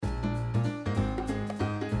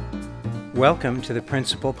Welcome to the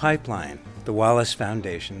Principal Pipeline, the Wallace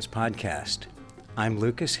Foundation's podcast. I'm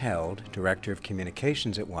Lucas Held, Director of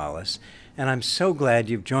Communications at Wallace, and I'm so glad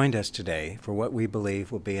you've joined us today for what we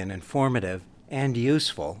believe will be an informative and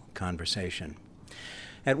useful conversation.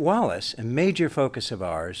 At Wallace, a major focus of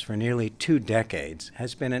ours for nearly 2 decades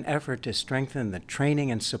has been an effort to strengthen the training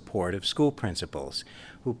and support of school principals,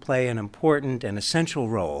 who play an important and essential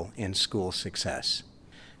role in school success.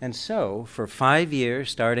 And so, for 5 years,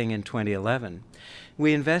 starting in 2011,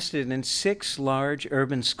 we invested in 6 large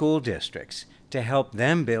urban school districts to help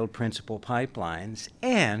them build principal pipelines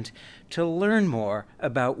and to learn more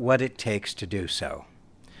about what it takes to do so.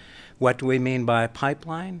 What do we mean by a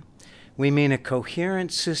pipeline? We mean a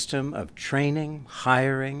coherent system of training,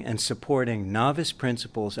 hiring, and supporting novice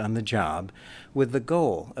principals on the job with the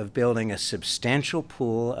goal of building a substantial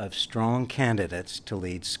pool of strong candidates to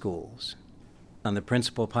lead schools. On the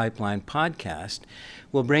Principal Pipeline podcast,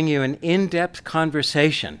 we'll bring you an in-depth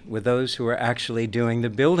conversation with those who are actually doing the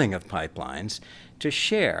building of pipelines to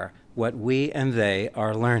share what we and they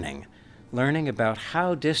are learning about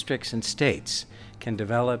how districts and states can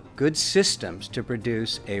develop good systems to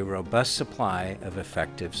produce a robust supply of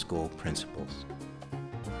effective school principals.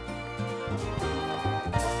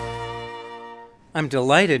 I'm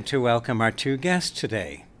delighted to welcome our 2 guests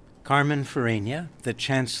today. Carmen Fariña, the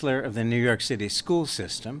Chancellor of the New York City School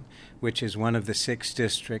System, which is one of the 6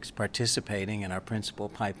 districts participating in our Principal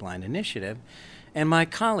Pipeline initiative, and my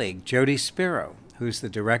colleague, Jody Spiro, who's the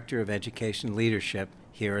Director of Education Leadership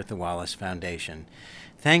here at the Wallace Foundation.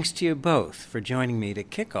 Thanks to you both for joining me to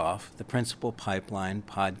kick off the Principal Pipeline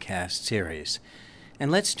podcast series.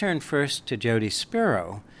 And let's turn first to Jody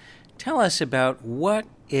Spiro. Tell us about what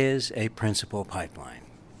is a Principal Pipeline.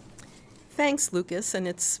 Thanks, Lucas, and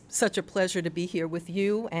it's such a pleasure to be here with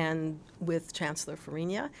you and with Chancellor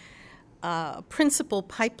Fariña. Principal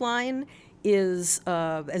Pipeline is,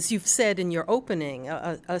 as you've said in your opening,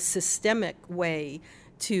 a systemic way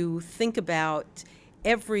to think about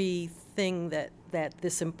everything that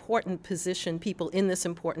this important position, people in this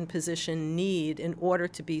important position need in order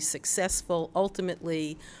to be successful,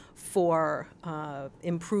 ultimately for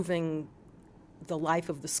improving the life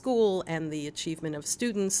of the school and the achievement of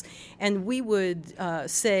students. And we would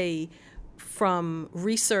say from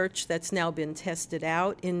research that's now been tested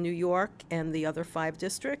out in New York and the other 5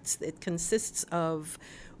 districts, it consists of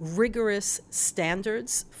rigorous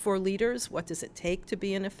standards for leaders. What does it take to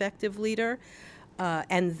be an effective leader?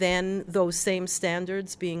 And then those same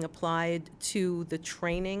standards being applied to the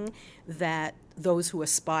training that those who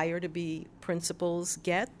aspire to be principals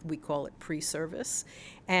get. We call it pre-service.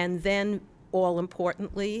 And then all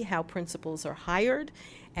importantly, how principals are hired,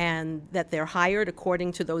 and that they're hired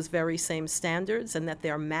according to those very same standards, and that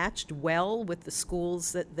they're matched well with the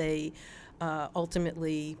schools that they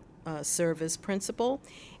ultimately serve as principal.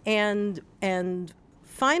 And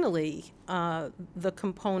finally, the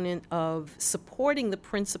component of supporting the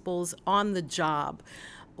principals on the job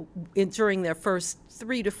during their first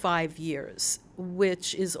 3 to 5 years,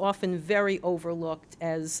 which is often very overlooked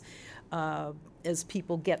as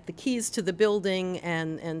people get the keys to the building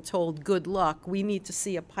and told good luck. We need to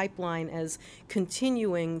see a pipeline as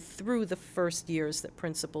continuing through the first years that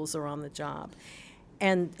principals are on the job.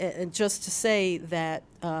 And just to say that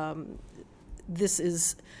this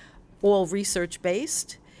is all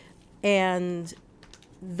research-based, and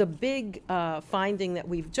the big finding that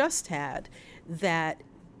we've just had, that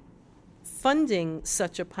funding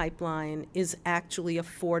such a pipeline is actually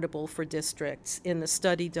affordable for districts. In a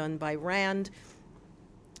study done by RAND,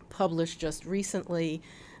 published just recently,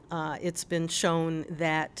 it's been shown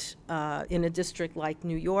that in a district like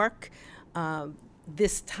New York,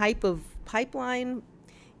 this type of pipeline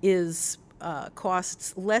is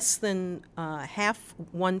costs less than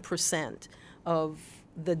 0.5% of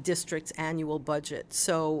the district's annual budget.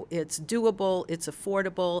 So it's doable, it's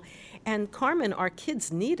affordable, and Carmen, our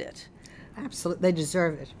kids need it. Absolutely, they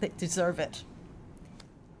deserve it. They deserve it.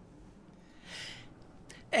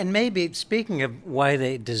 And maybe, speaking of why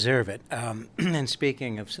they deserve it, and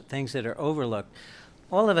speaking of things that are overlooked,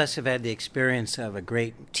 all of us have had the experience of a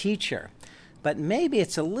great teacher, but maybe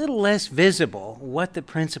it's a little less visible what the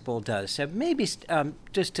principal does. So maybe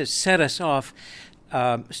just to set us off,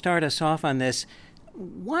 start us off on this,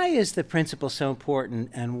 why is the principal so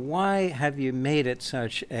important, and why have you made it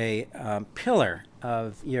such a pillar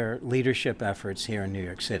of your leadership efforts here in New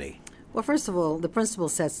York City? Well, first of all, the principal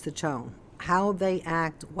sets the tone. How they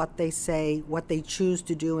act, what they say, what they choose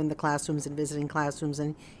to do in the classrooms and visiting classrooms,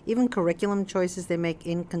 and even curriculum choices they make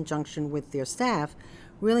in conjunction with their staff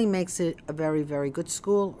really makes it a very, very good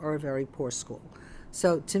school or a very poor school.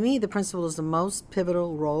 So to me, the principal is the most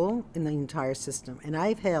pivotal role in the entire system. And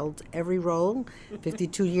I've held every role,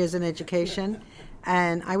 52 years in education.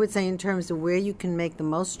 And I would say in terms of where you can make the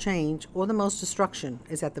most change or the most destruction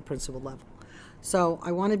is at the principal level. So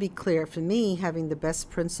I want to be clear, for me, having the best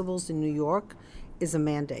principals in New York is a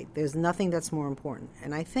mandate. There's nothing that's more important.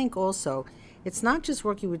 And I think also, it's not just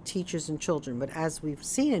working with teachers and children, but as we've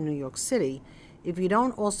seen in New York City, if you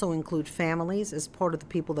don't also include families as part of the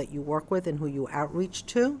people that you work with and who you outreach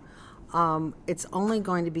to, it's only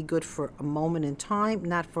going to be good for a moment in time,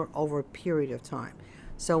 not for over a period of time.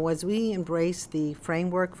 So as we embrace the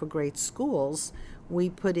framework for great schools, we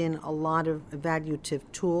put in a lot of evaluative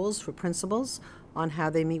tools for principals on how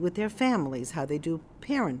they meet with their families, how they do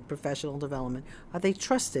parent professional development, are they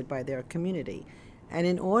trusted by their community. And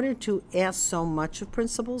in order to ask so much of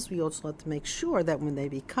principals, we also have to make sure that when they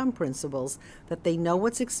become principals, that they know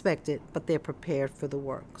what's expected, but they're prepared for the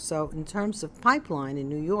work. So in terms of pipeline in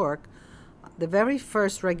New York, the very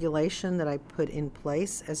first regulation that I put in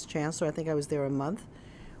place as chancellor, I think I was there a month,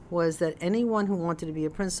 was that anyone who wanted to be a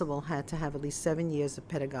principal had to have at least 7 years of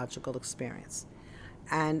pedagogical experience.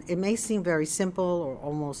 And it may seem very simple or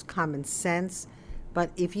almost common sense,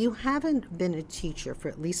 but if you haven't been a teacher for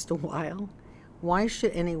at least a while, why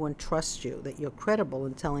should anyone trust you that you're credible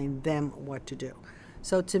in telling them what to do?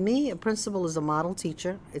 So to me, a principal is a model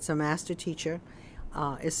teacher. It's a master teacher.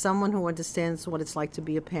 Is someone who understands what it's like to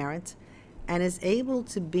be a parent and is able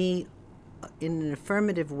to be in an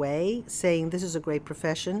affirmative way saying, this is a great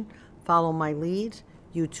profession, follow my lead,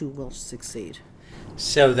 you too will succeed.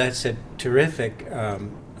 So that's a terrific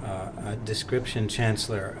description,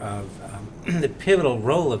 Chancellor, of the pivotal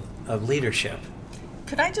role of leadership.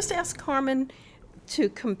 Could I just ask Carmen to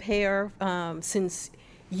compare, since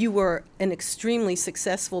you were an extremely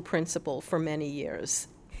successful principal for many years,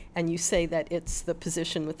 and you say that it's the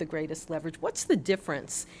position with the greatest leverage, what's the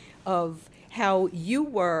difference of how you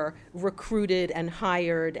were recruited and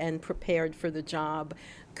hired and prepared for the job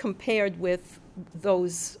compared with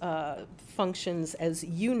those functions as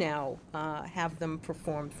you now have them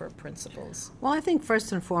performed for principals? Well, I think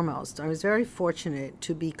first and foremost, I was very fortunate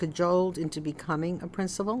to be cajoled into becoming a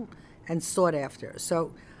principal and sought after.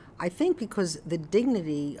 So I think because the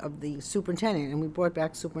dignity of the superintendent, and we brought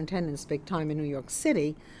back superintendents big time in New York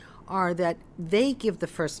City, are that they give the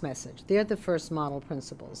first message. They're the first model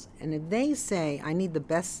principals. And if they say, I need the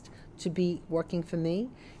best to be working for me,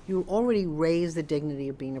 you already raise the dignity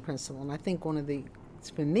of being a principal. And I think one of the,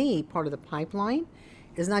 for me, part of the pipeline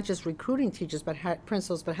is not just recruiting teachers, but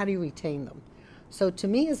principals, but how do you retain them? So to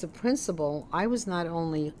me as a principal, I was not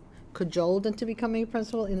only cajoled into becoming a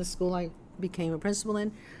principal in the school I became a principal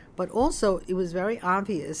in, but also it was very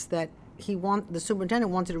obvious that the superintendent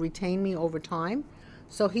wanted to retain me over time.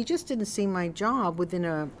 So he just didn't see my job within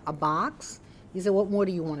a box. He said, what more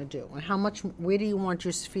do you want to do? And where do you want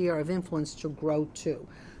your sphere of influence to grow to?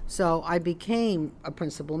 So I became a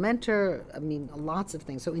principal mentor, lots of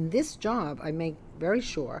things. So in this job, I make very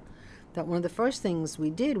sure that one of the first things we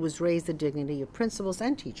did was raise the dignity of principals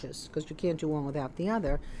and teachers, because you can't do one without the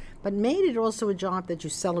other, but made it also a job that you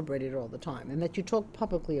celebrated all the time and that you talk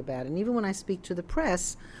publicly about. And even when I speak to the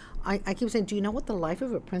press, I keep saying, do you know what the life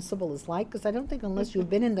of a principal is like? Because I don't think unless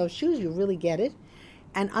you've been in those shoes, you really get it.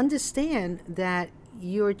 And understand that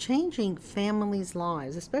you're changing families'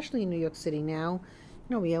 lives, especially in New York City now.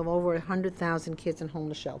 We have over 100,000 kids in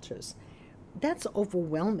homeless shelters. That's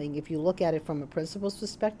overwhelming if you look at it from a principal's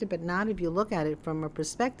perspective, but not if you look at it from a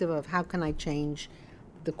perspective of how can I change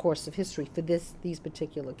the course of history for these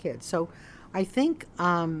particular kids. So I think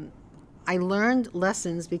I learned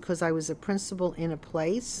lessons because I was a principal in a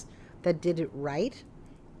place that did it right,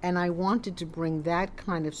 and I wanted to bring that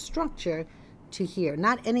kind of structure to here.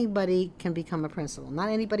 Not anybody can become a principal. Not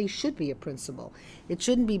anybody should be a principal. It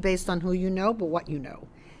shouldn't be based on who you know, but what you know.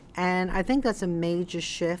 And I think that's a major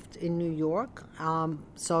shift in New York.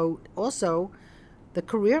 So also the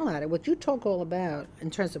career ladder, what you talk all about in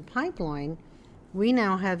terms of pipeline, we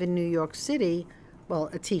now have in New York City, well,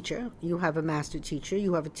 a teacher, you have a master teacher,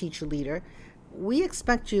 you have a teacher leader. We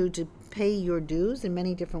expect you to pay your dues in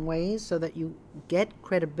many different ways so that you get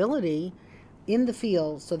credibility in the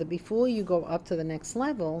field, so that before you go up to the next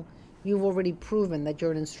level, you've already proven that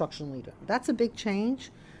you're an instruction leader. That's a big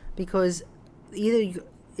change because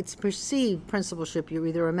it's perceived principalship. You're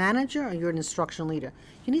either a manager or you're an instruction leader.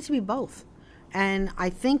 You need to be both. And I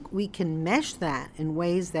think we can mesh that in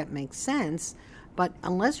ways that make sense, but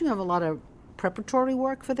unless you have a lot of preparatory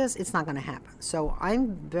work for this, it's not going to happen. So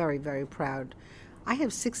I'm very, very proud. I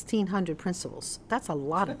have 1,600 principals. That's a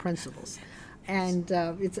lot of principals. And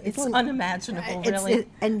it's unimaginable, really.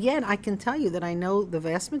 And yet I can tell you that I know the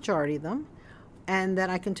vast majority of them, and that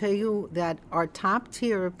I can tell you that our top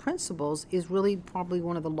tier of principals is really probably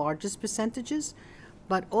one of the largest percentages.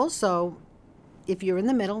 But also, if you're in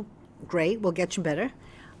the middle, great, we'll get you better.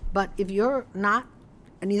 But if you're not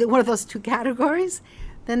in either one of those two categories,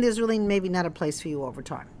 then there's really maybe not a place for you over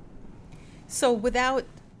time. So without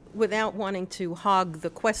wanting to hog the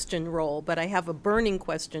question role, but I have a burning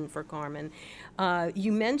question for Carmen.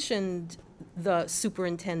 You mentioned the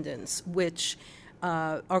superintendents, which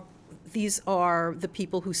these are the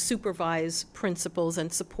people who supervise principals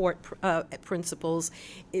and support principals.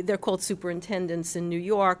 They're called superintendents in New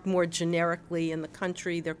York. More generically in the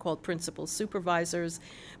country, they're called principal supervisors.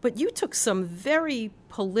 But you took some very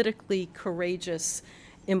politically courageous,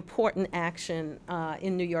 important action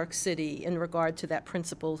in New York City in regard to that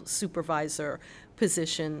principal supervisor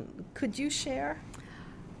position. Could you share?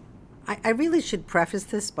 I really should preface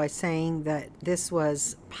this by saying that this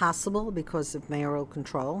was possible because of mayoral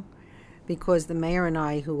control, because the mayor and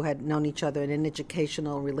I, who had known each other in an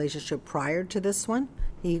educational relationship prior to this one,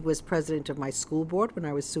 he was president of my school board when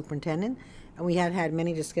I was superintendent, and we had had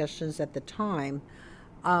many discussions at the time,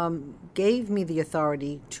 gave me the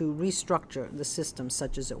authority to restructure the system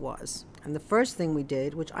such as it was. And the first thing we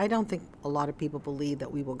did, which I don't think a lot of people believe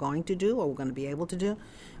that we were going to do or were going to be able to do,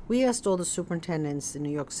 we asked all the superintendents in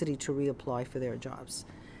New York City to reapply for their jobs.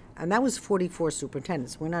 And that was 44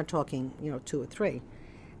 superintendents. We're not talking, 2 or 3.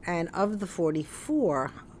 And of the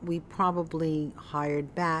 44, we probably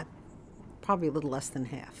hired back probably a little less than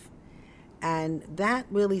half. And that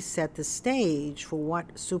really set the stage for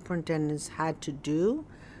what superintendents had to do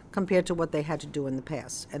compared to what they had to do in the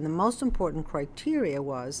past. And the most important criteria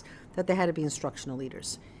was that they had to be instructional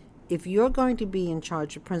leaders. If you're going to be in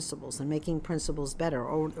charge of principals and making principals better,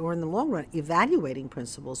 or in the long run, evaluating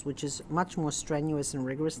principals, which is much more strenuous and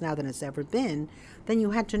rigorous now than it's ever been, then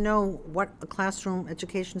you had to know what a classroom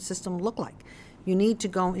education system looked like. You need to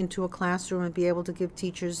go into a classroom and be able to give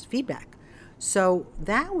teachers feedback. So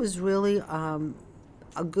that was really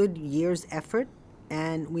a good year's effort,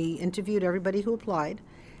 and we interviewed everybody who applied.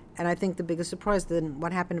 And I think the biggest surprise, then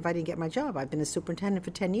what happened if I didn't get my job? I've been a superintendent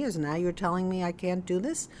for 10 years, and now you're telling me I can't do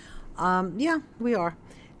this? Yeah, we are.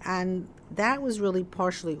 And that was really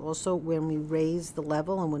partially also when we raised the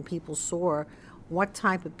level and when people saw what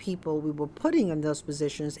type of people we were putting in those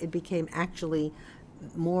positions, it became actually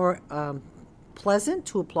more pleasant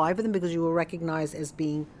to apply for them because you were recognized as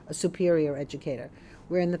being a superior educator.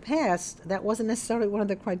 Where in the past, that wasn't necessarily one of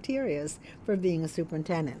the criteria for being a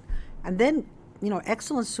superintendent. And then,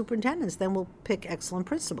 excellent superintendents then will pick excellent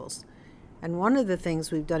principals. And one of the things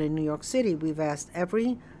we've done in New York City, we've asked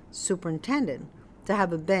every superintendent to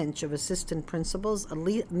have a bench of assistant principals, a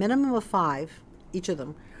minimum of 5, each of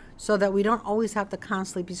them, so that we don't always have to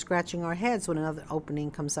constantly be scratching our heads when another opening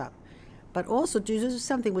comes up. But also to do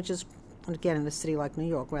something which is, again, in a city like New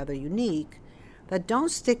York, rather unique, that don't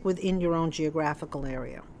stick within your own geographical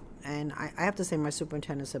area. And I have to say my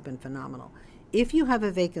superintendents have been phenomenal. If you have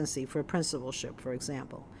a vacancy for a principalship, for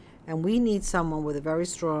example, and we need someone with a very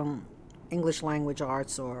strong English language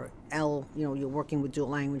arts or you're working with dual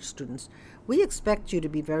language students, we expect you to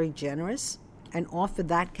be very generous and offer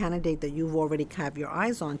that candidate that you've already have your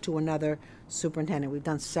eyes on to another superintendent. We've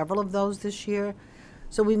done several of those this year.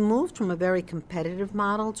 So we moved from a very competitive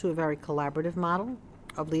model to a very collaborative model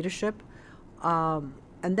of leadership. And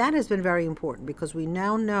that has been very important because we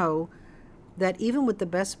now know that even with the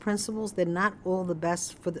best principals, they're not all the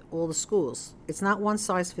best for all the schools. It's not one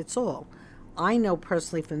size fits all. I know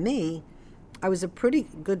personally for me, I was a pretty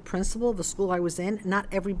good principal of the school I was in. Not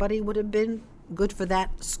everybody would have been good for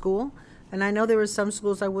that school. And I know there were some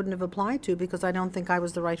schools I wouldn't have applied to because I don't think I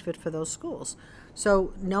was the right fit for those schools.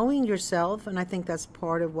 So knowing yourself, and I think that's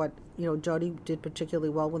part of what, Jody did particularly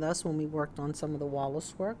well with us when we worked on some of the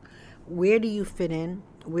Wallace work. Where do you fit in?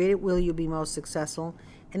 Where will you be most successful?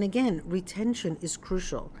 And again, retention is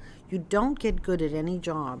crucial. You don't get good at any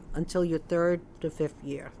job until your 3rd to 5th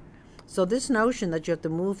year. So this notion that you have to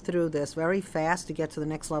move through this very fast to get to the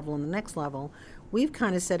next level and the next level, we've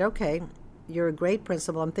kind of said, okay, you're a great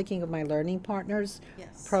principal. I'm thinking of my Learning Partners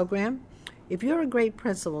program. If you're a great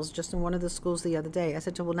principal, just in one of the schools the other day, I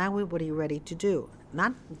said to her, well, now what are you ready to do?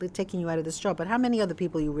 Not taking you out of this job, but how many other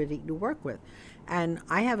people are you ready to work with? And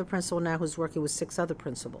I have a principal now who's working with 6 other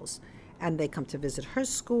principals. And they come to visit her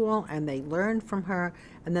school, and they learn from her,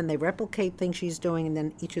 and then they replicate things she's doing, and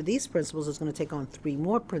then each of these principals is going to take on 3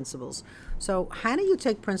 more principals. So how do you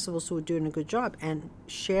take principals who are doing a good job and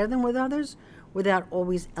share them with others without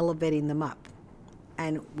always elevating them up?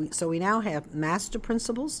 And so we now have master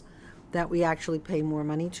principals that we actually pay more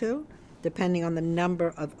money to, depending on the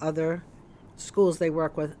number of other schools they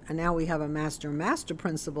work with. And now we have a master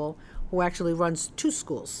principal who actually runs 2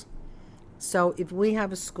 schools. So if we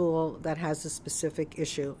have a school that has a specific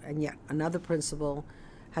issue, and yet another principal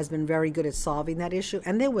has been very good at solving that issue,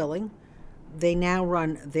 and they're willing, they now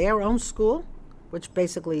run their own school, which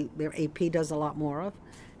basically their AP does a lot more of,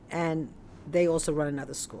 and they also run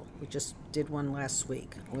another school. We just did one last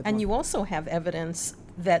week. And you also have evidence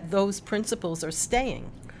that those principals are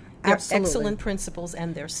staying. They're Absolutely. excellent principals,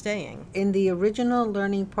 and they're staying. In the original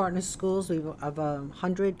Learning Partner schools, of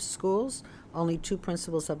 100 schools, only 2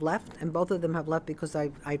 principals have left, and both of them have left because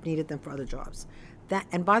I've needed them for other jobs.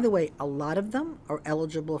 And by the way, a lot of them are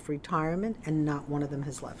eligible for retirement, and not one of them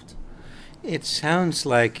has left. It sounds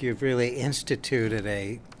like you've really instituted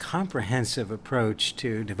a comprehensive approach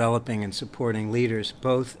to developing and supporting leaders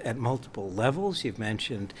both at multiple levels. You've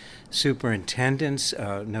mentioned superintendents,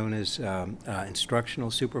 known as instructional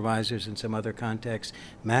supervisors in some other contexts,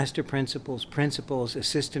 master principals, principals,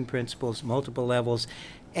 assistant principals, multiple levels,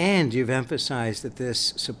 and you've emphasized that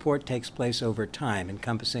this support takes place over time,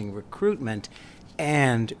 encompassing recruitment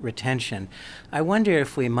and retention. I wonder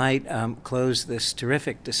if we might close this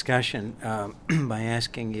terrific discussion by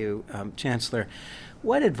asking you, Chancellor,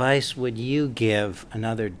 what advice would you give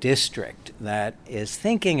another district that is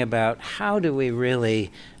thinking about how do we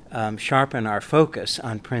really sharpen our focus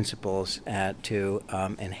on principals to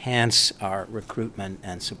enhance our recruitment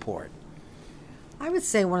and support? I would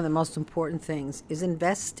say one of the most important things is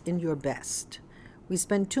invest in your best. We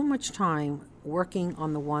spend too much time working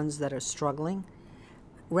on the ones that are struggling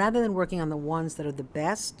rather than working on the ones that are the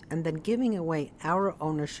best and then giving away our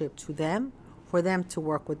ownership to them for them to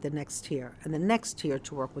work with the next tier and the next tier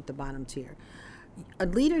to work with the bottom tier. A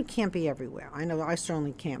leader can't be everywhere. I know I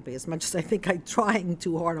certainly can't be, as much as I think I'm trying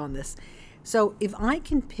too hard on this. So if I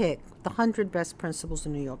can pick the 100 best principals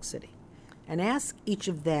in New York City and ask each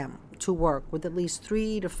of them to work with at least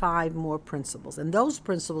 3 to 5 more principals, and those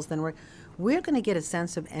principals then we're going to get a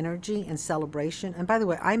sense of energy and celebration. And by the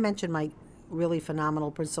way, I mention my really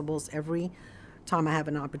phenomenal principals every time I have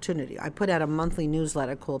an opportunity. I put out a monthly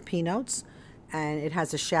newsletter called P-Notes, and it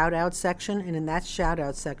has a shout-out section, and in that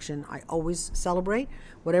shout-out section, I always celebrate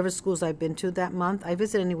whatever schools I've been to that month. I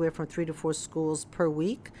visit anywhere from 3 to 4 schools per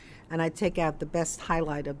week, and I take out the best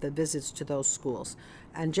highlight of the visits to those schools.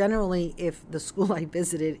 And generally, if the school I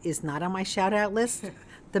visited is not on my shout-out list,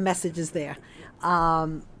 the message is there.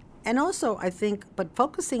 And also, I think, but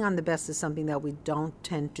focusing on the best is something that we don't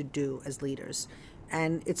tend to do as leaders.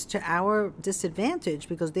 And it's to our disadvantage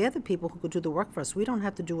because they're the people who could do the work for us. We don't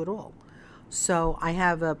have to do it all. So I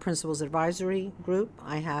have a principal's advisory group.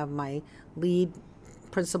 I have my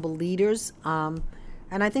principal leaders.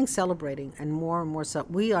 And I think celebrating, and more so,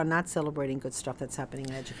 we are not celebrating good stuff that's happening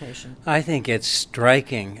in education. I think it's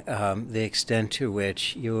striking the extent to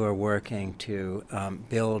which you are working to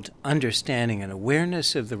build understanding and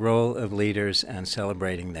awareness of the role of leaders and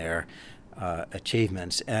celebrating their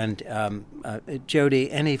achievements. And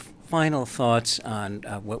Jody, any final thoughts on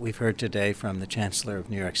what we've heard today from the Chancellor of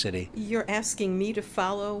New York City? You're asking me to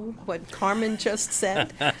follow what Carmen just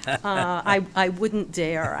said? I wouldn't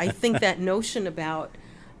dare. I think that notion about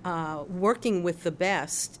working with the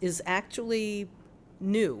best is actually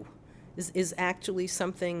new, is actually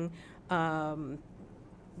something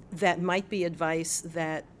that might be advice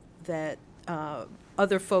that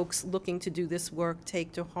other folks looking to do this work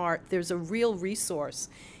take to heart. There's a real resource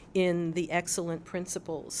in the excellent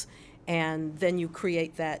principles, and then you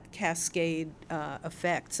create that cascade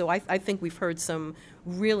effect. So I think we've heard some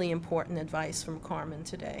really important advice from Carmen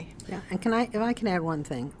today. Yeah, and if I can add one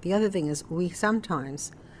thing. The other thing is we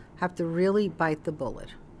sometimes have to really bite the bullet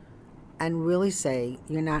and really say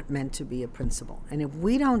you're not meant to be a principal. And if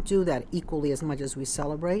we don't do that equally as much as we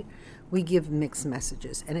celebrate, we give mixed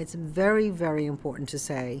messages. And it's very, very important to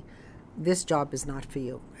say this job is not for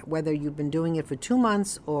you. Whether you've been doing it for 2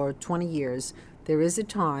 months or 20 years, there is a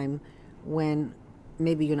time when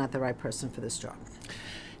maybe you're not the right person for this job.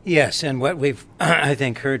 Yes, and what we've, I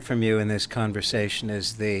think, heard from you in this conversation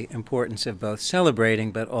is the importance of both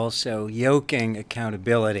celebrating but also yoking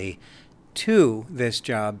accountability to this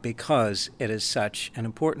job because it is such an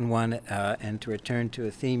important one. And to return to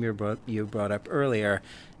a theme you brought up earlier,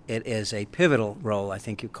 it is a pivotal role. I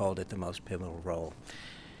think you called it the most pivotal role.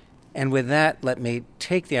 And with that, let me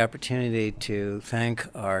take the opportunity to thank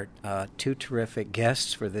our 2 terrific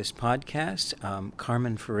guests for this podcast,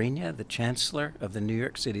 Carmen Farina, the Chancellor of the New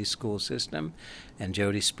York City School System, and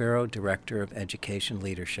Jody Sparrow, Director of Education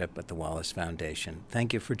Leadership at the Wallace Foundation.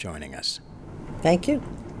 Thank you for joining us. Thank you.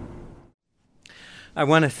 I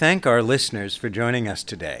want to thank our listeners for joining us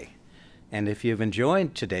today. And if you've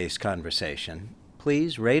enjoyed today's conversation,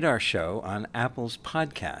 please rate our show on Apple's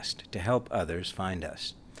podcast to help others find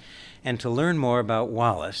us. And to learn more about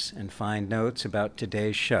Wallace and find notes about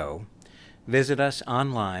today's show, visit us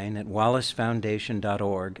online at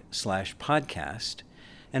wallacefoundation.org/podcast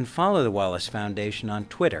and follow the Wallace Foundation on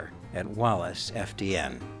Twitter at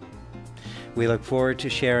WallaceFDN. We look forward to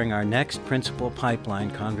sharing our next Principal Pipeline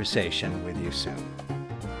conversation with you soon.